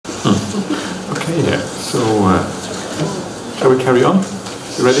Okay, yeah. So, shall we carry on?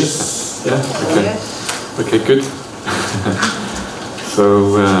 You ready? Yeah? Okay. Okay, good.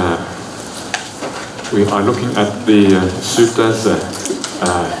 So, we are looking at the suttas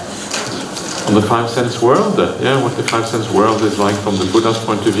on the five sense world. What the five sense world is like from the Buddha's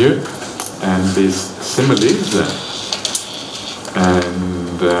point of view, and these similes.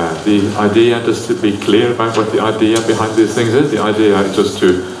 And the idea, just to be clear about what the idea behind these things is, the idea is just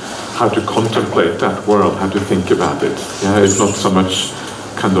to how to contemplate that world, how to think about it. It's not so much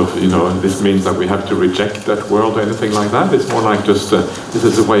kind of, this means that we have to reject that world or anything like that. It's more like just, this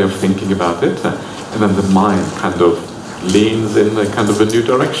is a way of thinking about it. And then the mind kind of leans in a kind of a new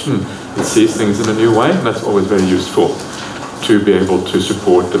direction. It sees things in a new way, and that's always very useful to be able to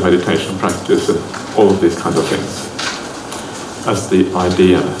support the meditation practice and all of these kind of things. That's the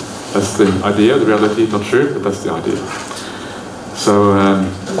idea. That's the idea, the reality, not sure, but that's the idea. So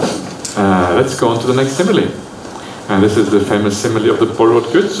let's go on to the next simile. And this is the famous simile of the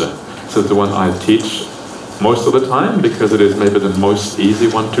borrowed goods. This is the one I teach most of the time because it is maybe the most easy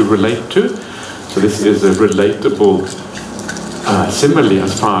one to relate to. So this is a relatable simile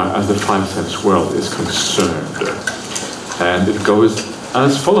as far as the five sense world is concerned. And it goes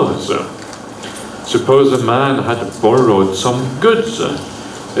as follows. Suppose a man had borrowed some goods,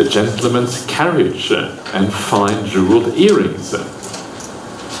 a gentleman's carriage and fine jeweled earrings,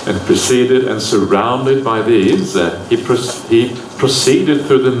 and preceded and surrounded by these, he proceeded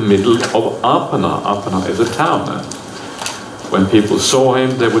through the middle of Apana. Apana is a town. When people saw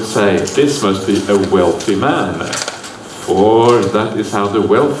him, they would say, "This must be a wealthy man, for that is how the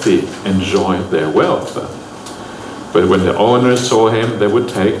wealthy enjoy their wealth." But when the owners saw him, they would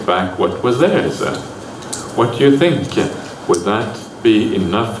take back what was theirs. What do you think? Would that be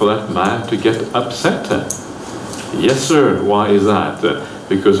enough for that man to get upset? Yes, sir. Why is that?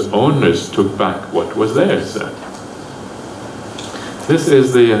 Because owners took back what was theirs. This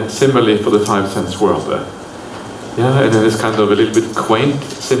is the simile for the five sense world. And it is kind of a little bit quaint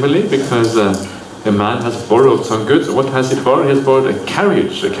simile because a man has borrowed some goods. What has he borrowed? He has borrowed a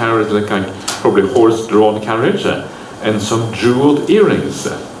carriage like probably horse-drawn carriage, and some jeweled earrings.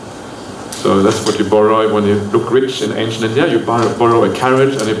 So that's what you borrow when you look rich in ancient India. You borrow a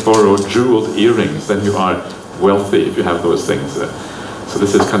carriage and you borrow jeweled earrings. Then you are wealthy if you have those things. So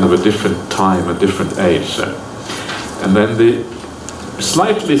this is kind of a different time, a different age. And then the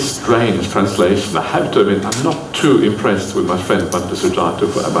slightly strange translation, I have to admit, I'm not too impressed with my friend Bhante Sujata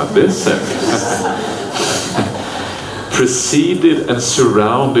about this. Preceded and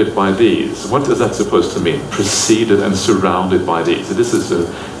surrounded by these. What is that supposed to mean? Preceded and surrounded by these. This is a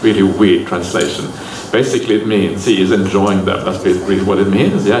really weird translation. Basically it means he is enjoying them. That's really what it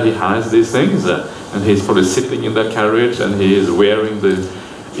means. He has these things, and he's probably sitting in that carriage and he is wearing the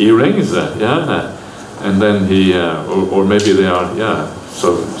earrings, and then he, or maybe they are,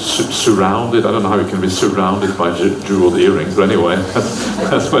 so surrounded. I don't know how you can be surrounded by jeweled earrings, but anyway,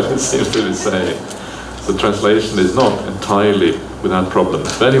 that's what it seems to be saying. The translation is not entirely without problem.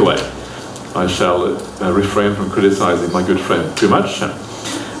 But anyway, I shall refrain from criticizing my good friend too much.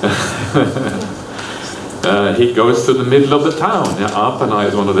 He goes to the middle of the town. Apana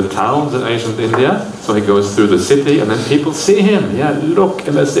is one of the towns in ancient India. So he goes through the city and then people see him. Look,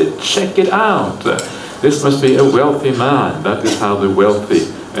 and they say, check it out. This must be a wealthy man. That is how the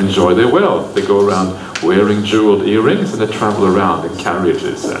wealthy enjoy their wealth. They go around wearing jeweled earrings and they travel around in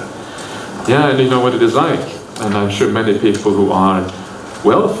carriages. And you know what it is like. And I'm sure many people who are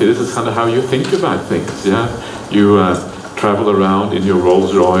wealthy, this is kind of how you think about things. You travel around in your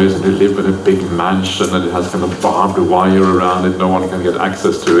Rolls Royce and you live in a big mansion and it has kind of barbed wire around it, no one can get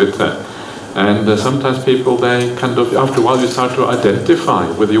access to it. And sometimes people, they kind of, after a while you start to identify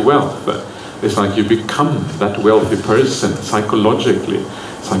with your wealth. It's like you become that wealthy person psychologically.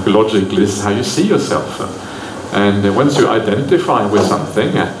 Psychologically, this is how you see yourself. And once you identify with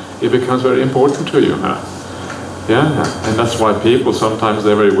something, it becomes very important to you. And that's why people, sometimes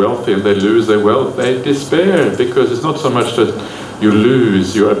they're very wealthy and they lose their wealth, they despair, because it's not so much that you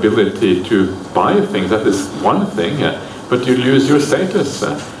lose your ability to buy things, that is one thing, but you lose your status,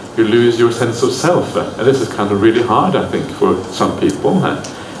 you lose your sense of self, and this is kind of really hard, I think, for some people.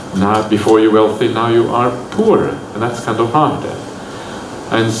 Now, before you're wealthy, now you are poor, and that's kind of hard.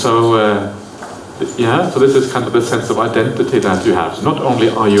 And so, so this is kind of the sense of identity that you have. So not only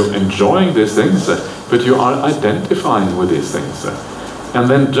are you enjoying these things, but you are identifying with these things. And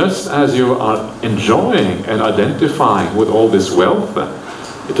then just as you are enjoying and identifying with all this wealth,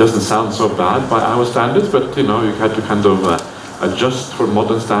 it doesn't sound so bad by our standards, but you have to kind of adjust for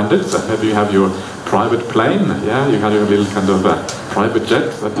modern standards. Maybe you have your private plane, yeah, you have your little kind of private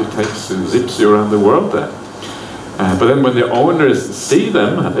jet that you take, zips you around the world there. But then when the owners see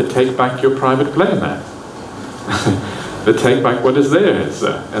them, they take back your private plane. They take back what is theirs.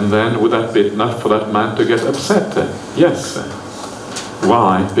 And then would that be enough for that man to get upset? Yes.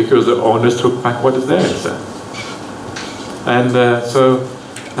 Why? Because the owners took back what is theirs. And so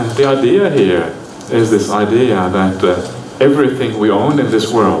the idea here is this idea that everything we own in this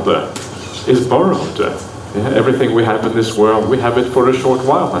world is borrowed. Everything we have in this world, we have it for a short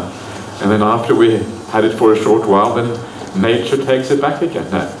while. And then after we had it for a short while, then nature takes it back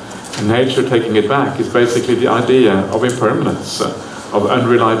again. And nature taking it back is basically the idea of impermanence, of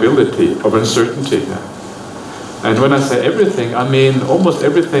unreliability, of uncertainty. And when I say everything, I mean almost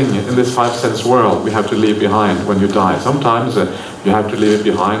everything in this five-sense world we have to leave behind when you die. Sometimes you have to leave it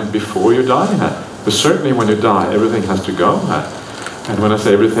behind before you die, but certainly when you die, everything has to go. And when I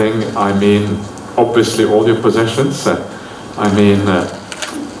say everything, I mean obviously all your possessions. I mean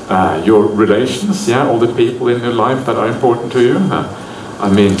your relations, all the people in your life that are important to you. I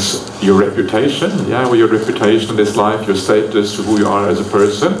mean your reputation, well, your reputation in this life, your status, who you are as a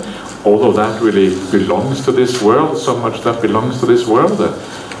person. All of that really belongs to this world, so much that belongs to this world.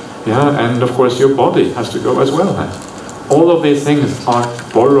 And of course your body has to go as well. All of these things are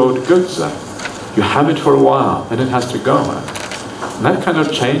borrowed goods. You have it for a while, then it has to go. And that kind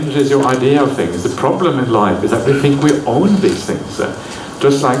of changes your idea of things. The problem in life is that we think we own these things.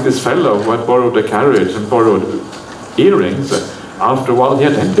 Just like this fellow who had borrowed a carriage and borrowed earrings, after a while he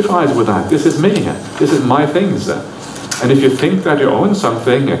identifies with that. This is me, this is my things. And if you think that you own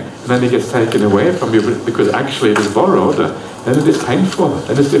something, then it gets taken away from you because actually it is borrowed, then it is painful,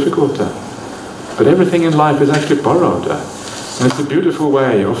 then it's difficult. But everything in life is actually borrowed. And it's a beautiful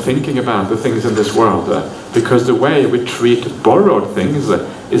way of thinking about the things in this world, because the way we treat borrowed things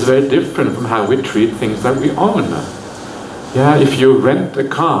is very different from how we treat things that we own. If you rent a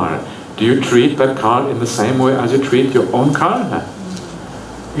car, do you treat that car in the same way as you treat your own car?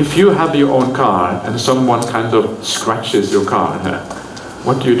 If you have your own car and someone kind of scratches your car,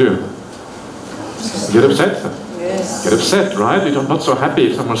 what do? You get upset. Yes. Get upset, right? You're not so happy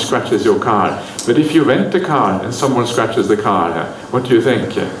if someone scratches your car. But if you rent a car and someone scratches the car, what do you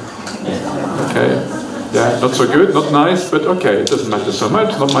think? Okay. Not so good, not nice, but okay, it doesn't matter so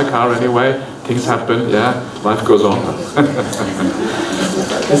much, not my car anyway, things happen, life goes on.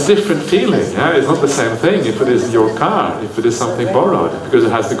 It's a different feeling, it's not the same thing if it is your car, if it is something borrowed, because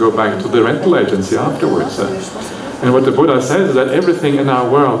it has to go back to the rental agency afterwards. And what the Buddha says is that everything in our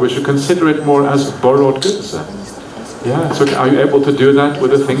world, we should consider it more as borrowed goods. So are you able to do that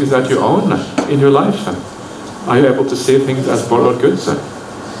with the things that you own in your life? Are you able to see things as borrowed goods?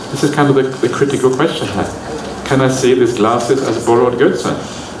 This is kind of the critical question. Can I see these glasses as borrowed goods?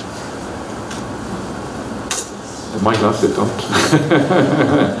 My glasses don't.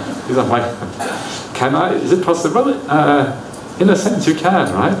 These are my... Can I? Is it possible? In a sense you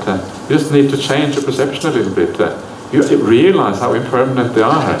can, right? You just need to change your perception a little bit. You realize how impermanent they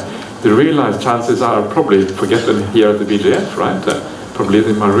are. You realize chances are I'll probably forget them here at the BGF, right? Probably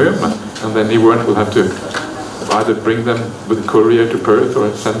in my room. And then you will have to either bring them with a courier to Perth or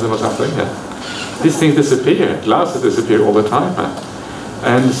send them or something. These things disappear. Glasses disappear all the time.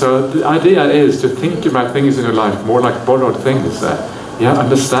 And so the idea is to think about things in your life more like borrowed things.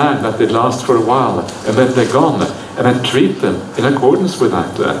 Understand that they last for a while and then they're gone, and then treat them in accordance with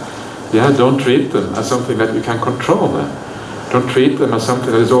that. Don't treat them as something that you can control. Don't treat them as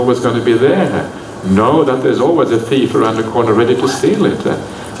something that is always going to be there. Know that there's always a thief around the corner ready to steal it.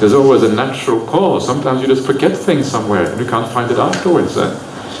 There's always a natural cause. Sometimes you just forget things somewhere and you can't find it afterwards.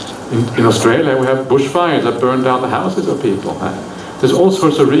 In Australia we have bushfires that burn down the houses of people. There's all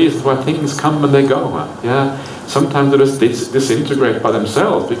sorts of reasons why things come and they go. Sometimes they just disintegrate by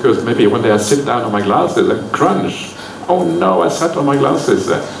themselves because maybe when they sit down on my glasses and crunch, oh no, I sat on my glasses.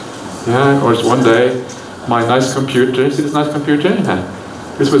 Or it's one day, my nice computer, see this nice computer?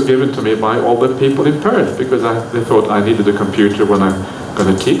 This was given to me by all the people in Perth because they thought I needed a computer when I'm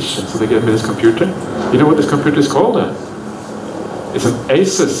going to teach, so they gave me this computer. You know what this computer is called? It's an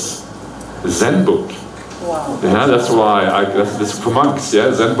Asus Zen book. Wow. That's why this is for monks,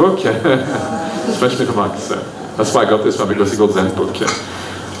 Zen book, especially for monks. That's why I got this one, because it's called Zen book.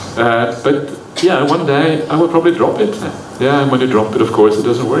 But one day I will probably drop it. And when you drop it, of course, it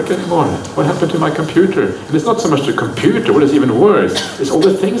doesn't work anymore. What happened to my computer? And it's not so much the computer, what is even worse, it's all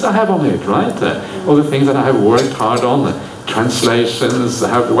the things I have on it, right? All the things that I have worked hard on, translations,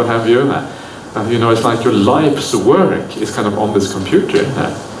 what have you. It's like your life's work is kind of on this computer.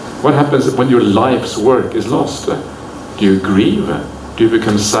 What happens when your life's work is lost? Do you grieve? Do you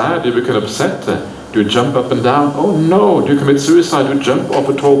become sad? Do you become upset? Do you jump up and down? Oh no! Do you commit suicide? Do you jump off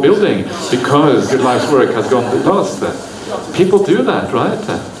a tall building because your life's work has gone lost? People do that, right?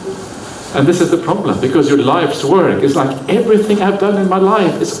 And this is the problem, because your life's work is like everything I've done in my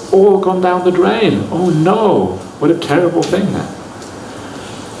life is all gone down the drain. Oh no! What a terrible thing.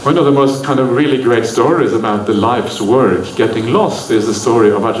 One of the most kind of really great stories about the life's work getting lost is the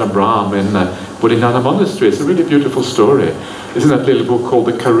story of Ajahn Brahmali in Buddhist Monastery. It's a really beautiful story. It's in that little book called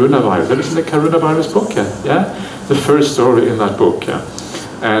The Coronavirus. Have you seen the Coronavirus book? Yeah? The first story in that book.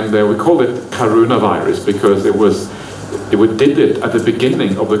 And we called it Coronavirus because we did it at the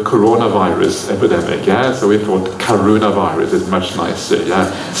beginning of the coronavirus epidemic. So we thought coronavirus is much nicer.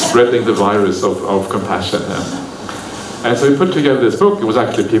 Spreading the virus of compassion. And so we put together this book. It was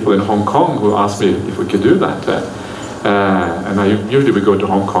actually people in Hong Kong who asked me if we could do that. And usually we go to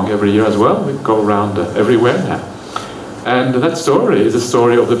Hong Kong every year as well. We go around everywhere. And that story is a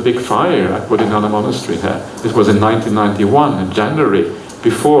story of the big fire at Buddhist Monastery. This was in 1991, in January.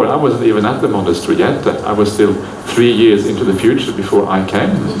 Before, I wasn't even at the monastery yet. I was still 3 years into the future before I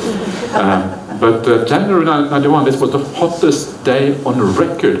came. But January 1991, this was the hottest day on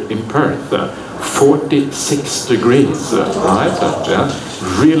record in Perth. 46 degrees, right?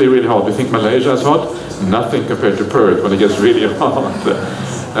 Really, really hot. We think Malaysia is hot? Nothing compared to Perth when it gets really hot.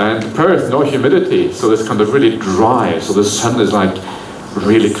 And Perth, no humidity, so it's kind of really dry. So the sun is like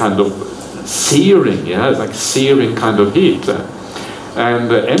really kind of searing, it's like searing kind of heat. And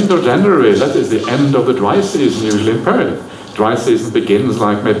the end of January, that is the end of the dry season usually in Perth. Dry season begins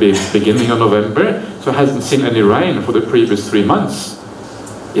like maybe beginning of November, so it hasn't seen any rain for the previous 3 months.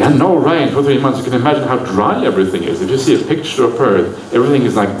 No rain for 3 months. You can imagine how dry everything is. If you see a picture of Perth, everything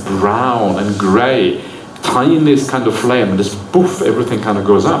is like brown and grey, tiniest kind of flame, and just poof, everything kind of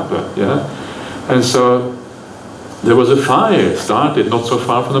goes up. And so there was a fire started not so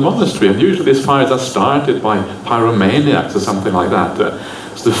far from the monastery, and usually these fires are started by pyromaniacs or something like that.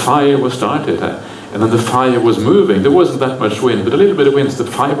 So the fire was started, and then the fire was moving. There wasn't that much wind, but a little bit of wind. So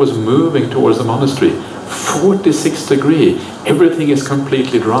the fire was moving towards the monastery. 46 degrees, everything is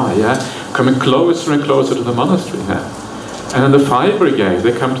completely dry, coming closer and closer to the monastery. And then the fire brigade,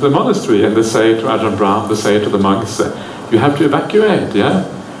 they come to the monastery and they say to Ajahn Brahmali, they say to the monks, you have to evacuate,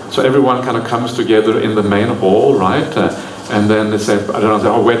 So everyone kind of comes together in the main hall, right? And then they say,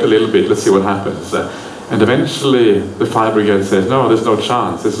 oh, wait a little bit, let's see what happens. And eventually the fire brigade says, no, there's no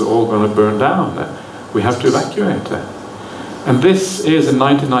chance, this is all going to burn down. We have to evacuate. And this is in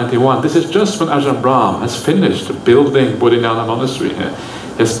 1991. This is just when Ajahn Brahmali has finished building Buddhist Monastery.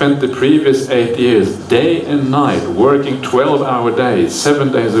 He has spent the previous 8 years, day and night, working 12-hour days,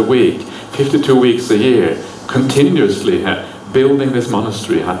 7 days a week, 52 weeks a year, continuously building this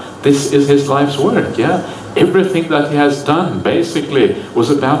monastery. This is his life's work. Everything that he has done basically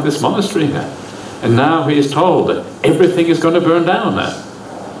was about this monastery. And now he is told that everything is going to burn down.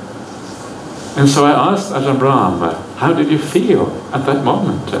 And so I asked Ajahn Brahmali, how did you feel at that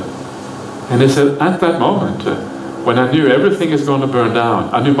moment? And he said, at that moment, when I knew everything is going to burn down,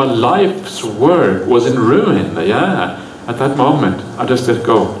 I knew my life's work was in ruin, at that moment, I just let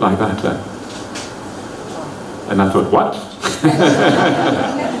go like that. And I thought, what?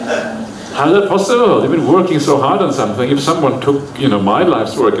 How is that possible? You've been working so hard on something. If someone took, my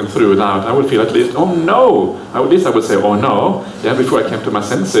life's work and threw it out, I would feel at least, oh no! At least I would say, oh no, before I came to my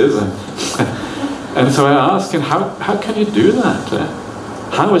senses. And so I asked him, how can you do that?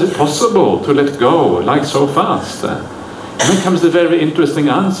 How is it possible to let go like so fast? And then comes the very interesting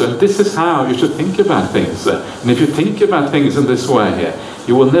answer, and this is how you should think about things. And if you think about things in this way,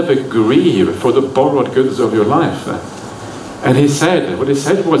 you will never grieve for the borrowed goods of your life. And what he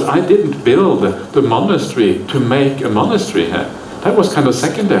said was, I didn't build the monastery to make a monastery. That was kind of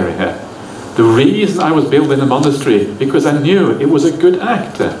secondary. The reason I was building a monastery, because I knew it was a good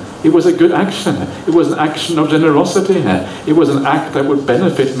act. It was a good action. It was an action of generosity. It was an act that would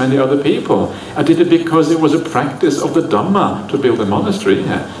benefit many other people. I did it because it was a practice of the Dhamma to build a monastery.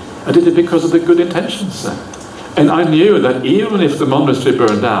 I did it because of the good intentions. And I knew that even if the monastery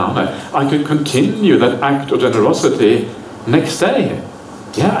burned down, I could continue that act of generosity next day.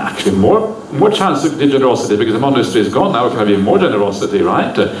 Actually more chance of generosity because the monastery is gone. Now it can be more generosity,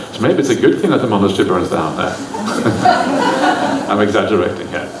 right? So maybe it's a good thing that the monastery burns down. I'm exaggerating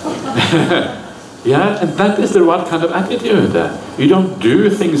here. And that is the right kind of attitude. You don't do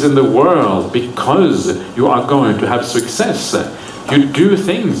things in the world because you are going to have success. You do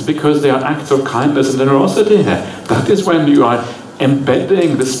things because they are acts of kindness and generosity. That is when you are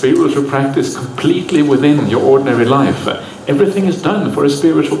embedding the spiritual practice completely within your ordinary life. Everything is done for a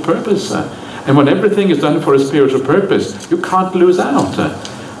spiritual purpose. And when everything is done for a spiritual purpose, you can't lose out.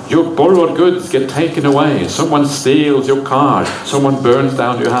 Your borrowed goods get taken away. Someone steals your car. Someone burns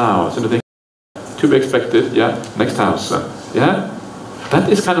down your house. And you think, to be expected, yeah, next house. Yeah? That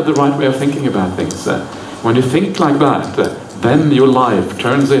is kind of the right way of thinking about things. When you think like that, then your life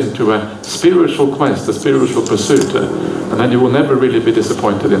turns into a spiritual quest, a spiritual pursuit, and then you will never really be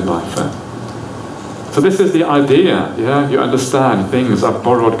disappointed in life. So this is the idea, yeah? You understand things are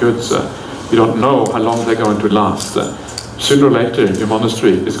borrowed goods. You don't know how long they're going to last. Sooner or later, your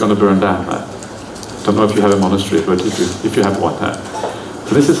monastery is going to burn down. Don't know if you have a monastery, but if you have one.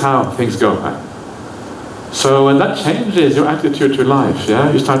 So this is how things go. So when that changes your attitude to life,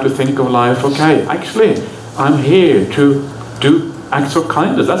 yeah? You start to think of life, okay, actually, I'm here to do acts of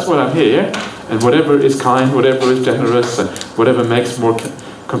kindness. That's what I'm here. And whatever is kind, whatever is generous, whatever makes more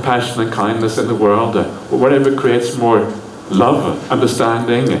compassion and kindness in the world, whatever creates more love,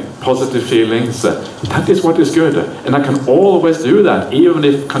 understanding, positive feelings, that is what is good. And I can always do that, even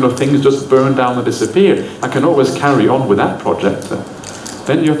if kind of things just burn down and disappear. I can always carry on with that project.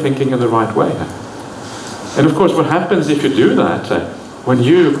 Then you're thinking in the right way. And of course, what happens if you do that, when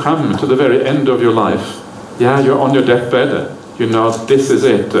you come to the very end of your life, yeah, you're on your deathbed, you know, this is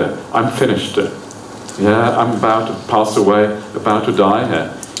it, I'm finished. Yeah, I'm about to pass away, about to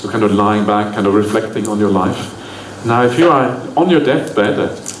die. You're kind of lying back, kind of reflecting on your life. Now, if you are on your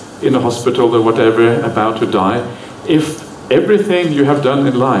deathbed, in a hospital or whatever, about to die, if everything you have done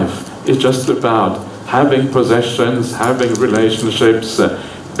in life is just about having possessions, having relationships,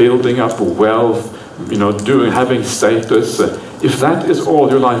 building up wealth, you know, having status, if that is all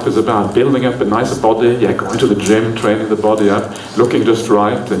your life is about, building up a nice body, yeah, going to the gym, training the body up, looking just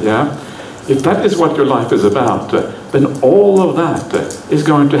right, yeah, if that is what your life is about, then all of that is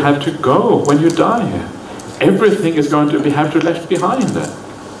going to have to go when you die. Everything is going to have to be left behind.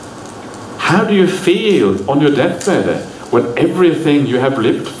 How do you feel on your deathbed when everything you have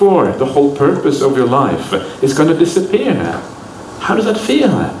lived for, the whole purpose of your life, is going to disappear? How does that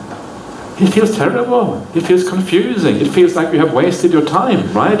feel? It feels terrible. It feels confusing. It feels like you have wasted your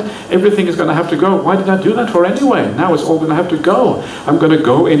time, right? Everything is going to have to go. Why did I do that for anyway? Now it's all going to have to go. I'm going to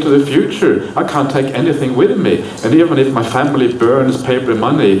go into the future. I can't take anything with me. And even if my family burns paper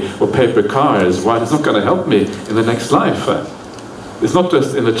money or paper cars, well, it's not going to help me in the next life. It's not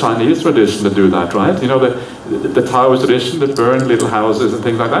just in the Chinese tradition to do that, right? You know, the Taoist tradition that burn little houses and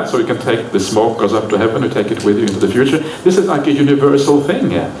things like that, so you can take the smoke goes up to heaven and take it with you into the future. This is like a universal thing,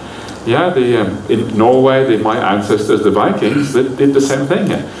 yeah. Yeah, in Norway, my ancestors, the Vikings, they did the same thing.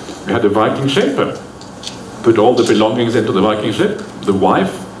 We had a Viking ship, put all the belongings into the Viking ship. The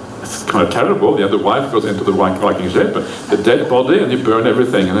wife, it's kind of terrible, yeah, the wife goes into the Viking ship, the dead body, and you burn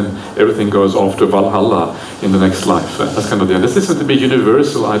everything, and then everything goes off to Valhalla in the next life. That's kind of the idea. This is to be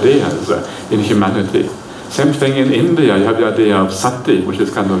universal ideas in humanity. Same thing in India, you have the idea of sati, which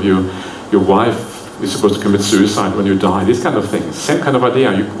is kind of your wife you're supposed to commit suicide when you die, these kind of things. Same kind of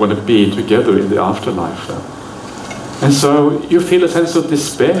idea, you want to be together in the afterlife. And so you feel a sense of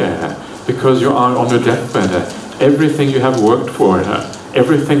despair because you are on your deathbed. Everything you have worked for,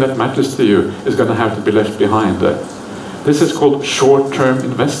 everything that matters to you is going to have to be left behind. This is called short-term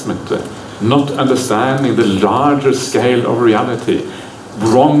investment, not understanding the larger scale of reality.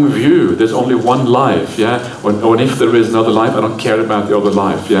 Wrong view, there's only one life, yeah? Or if there is another life, I don't care about the other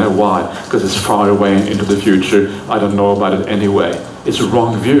life, yeah? Why? Because it's far away into the future, I don't know about it anyway. It's a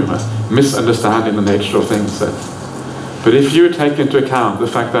wrong view, misunderstanding the nature of things. But if you take into account the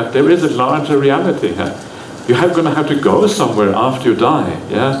fact that there is a larger reality, you're going to have to go somewhere after you die,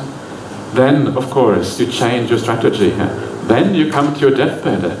 yeah? Then, of course, you change your strategy. Then you come to your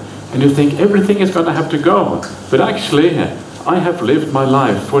deathbed, and you think everything is going to have to go. But actually, I have lived my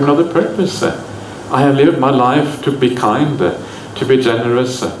life for another purpose. I have lived my life to be kind, to be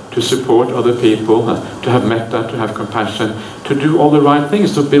generous, to support other people, to have metta, to have compassion, to do all the right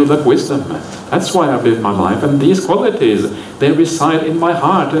things, to build up wisdom. That's why I've lived my life. And these qualities, they reside in my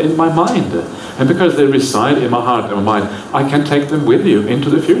heart, in my mind. And because they reside in my heart and my mind, I can take them with you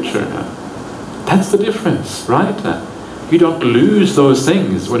into the future. That's the difference, right? You don't lose those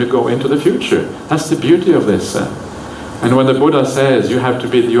things when you go into the future. That's the beauty of this. And when the Buddha says you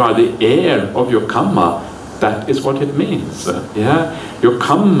are the heir of your karma, that is what it means. Yeah? Your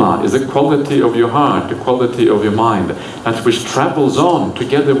karma is the quality of your heart, the quality of your mind, that which travels on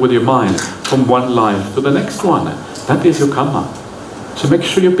together with your mind from one life to the next one. That is your karma. So make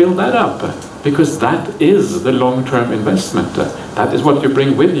sure you build that up, because that is the long-term investment. That is what you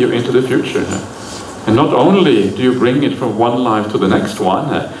bring with you into the future. And not only do you bring it from one life to the next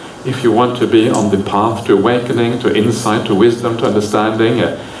one, if you want to be on the path to awakening, to insight, to wisdom, to understanding,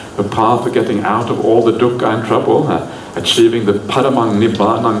 a path to getting out of all the dukkha and trouble, achieving the paramang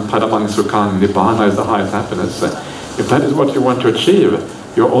nibbana, paramang sukhang, nibbana is the highest happiness. If that is what you want to achieve,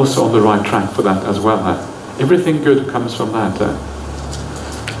 you're also on the right track for that as well. Everything good comes from that.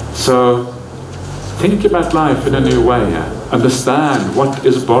 So think about life in a new way. Understand what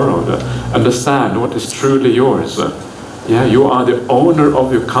is borrowed. Understand what is truly yours. Yeah, you are the owner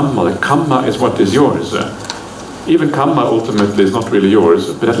of your karma. The karma is what is yours. Even karma ultimately is not really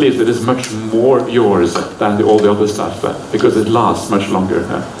yours, but at least it is much more yours than all the other stuff, because it lasts much longer.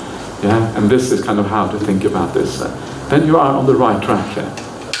 Yeah, and this is kind of how to think about this. Then you are on the right track.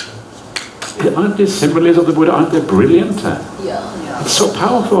 Aren't these similes of the Buddha, aren't they brilliant? Yeah. It's so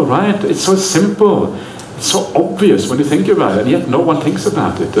powerful, right? It's so simple. It's so obvious when you think about it, and yet no one thinks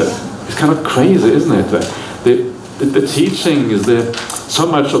about it. It's kind of crazy, isn't it? The teaching is so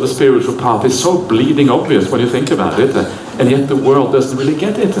much of the spiritual path is so bleeding obvious when you think about it, and yet the world doesn't really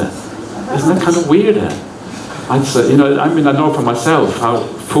get it. Isn't that kind of weird? I'd say, I know for myself how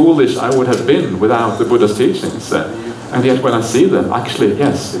foolish I would have been without the Buddha's teachings. And yet when I see them, actually,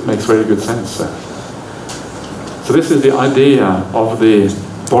 yes, it makes very good sense. So this is the idea of the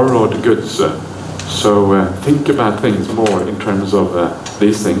borrowed goods. So think about things more in terms of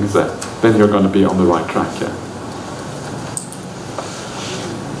these things, then you're going to be on the right track.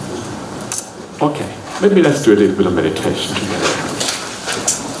 Okay, maybe let's do a little bit of meditation together.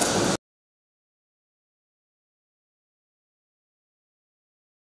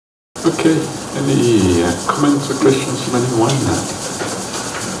 Okay, any comments or questions from anyone?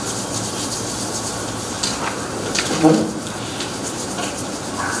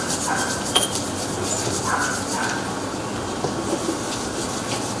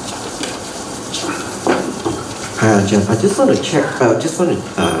 Hi Ajahn, I just want to check,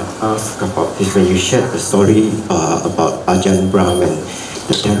 ask about this when you shared the story about Ajahn Brahmali,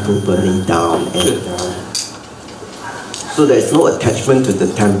 the temple burning down, and so there's no attachment to the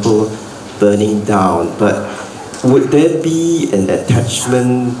temple burning down, but would there be an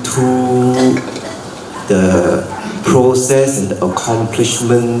attachment to the process and the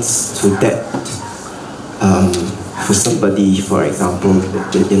accomplishments to that? For somebody, for example,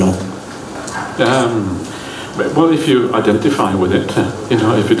 Well, if you identify with it,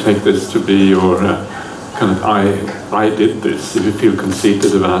 if you take this to be your kind of, I did this, if you feel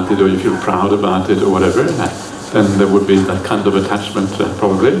conceited about it, or you feel proud about it, or whatever, then there would be that kind of attachment,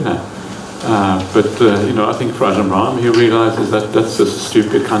 probably. But I think for Ajahn Brahmali, he realizes that that's just a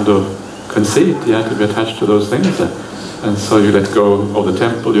stupid kind of conceit, to be attached to those things. And so you let go of the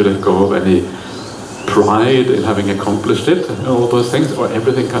temple, you let go of any pride in having accomplished it, and all those things, or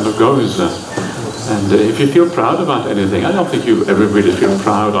everything kind of goes. And if you feel proud about anything, I don't think you ever really feel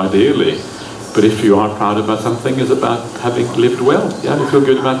proud ideally, but if you are proud about something, it's about having lived well. You feel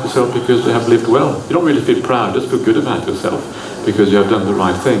good about yourself because you have lived well. You don't really feel proud, just feel good about yourself because you have done the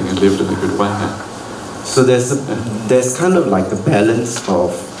right thing and lived in a good way. So there's kind of like a balance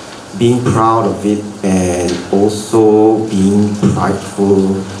of being proud of it and also being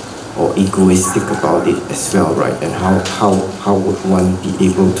prideful or egoistic about it as well, right? And how would one be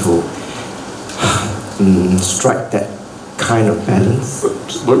able to strike that kind of balance?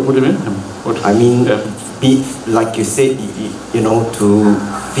 What do you mean? I mean, be, like you said, to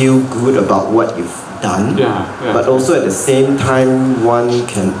feel good about what you've done, but also at the same time, one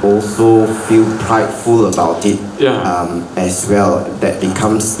can also feel prideful about it as well. That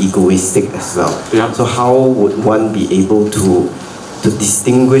becomes egoistic as well. So how would one be able to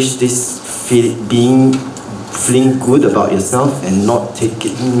distinguish this feeling good about yourself and not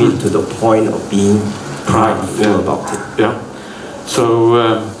taking it to the point of being prideful about it? So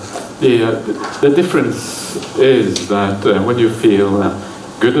the difference is that when you feel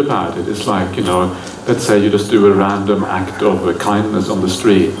good about it, it's like, let's say you just do a random act of kindness on the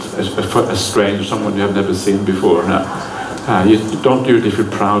street, a stranger, someone you have never seen before. You don't usually feel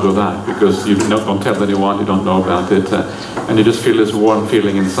proud of that because you don't tell anyone, you don't know about it, and you just feel this warm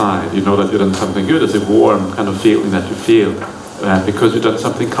feeling inside. You know that you've done something good. It's a warm kind of feeling that you feel because you've done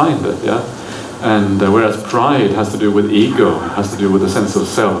something kind. And whereas pride has to do with ego, has to do with a sense of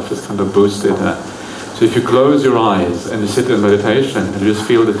self, it's kind of boosted. So if you close your eyes and you sit in meditation and you just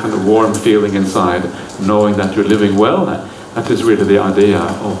feel the kind of warm feeling inside, knowing that you're living well, that is really the idea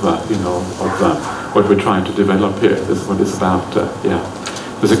of what we're trying to develop here. This is what it's about.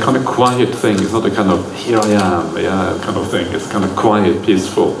 There's a kind of quiet thing. It's not a kind of here I am, kind of thing. It's a kind of quiet,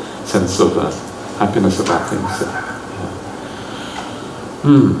 peaceful sense of happiness about things.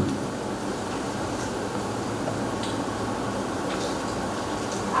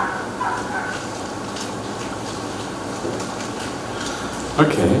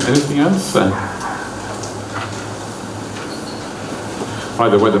 Okay, anything else? by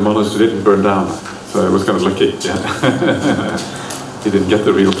the way, the monastery didn't burn down, so it was kind of lucky. Yeah. He didn't get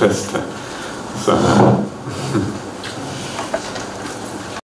the real test. So.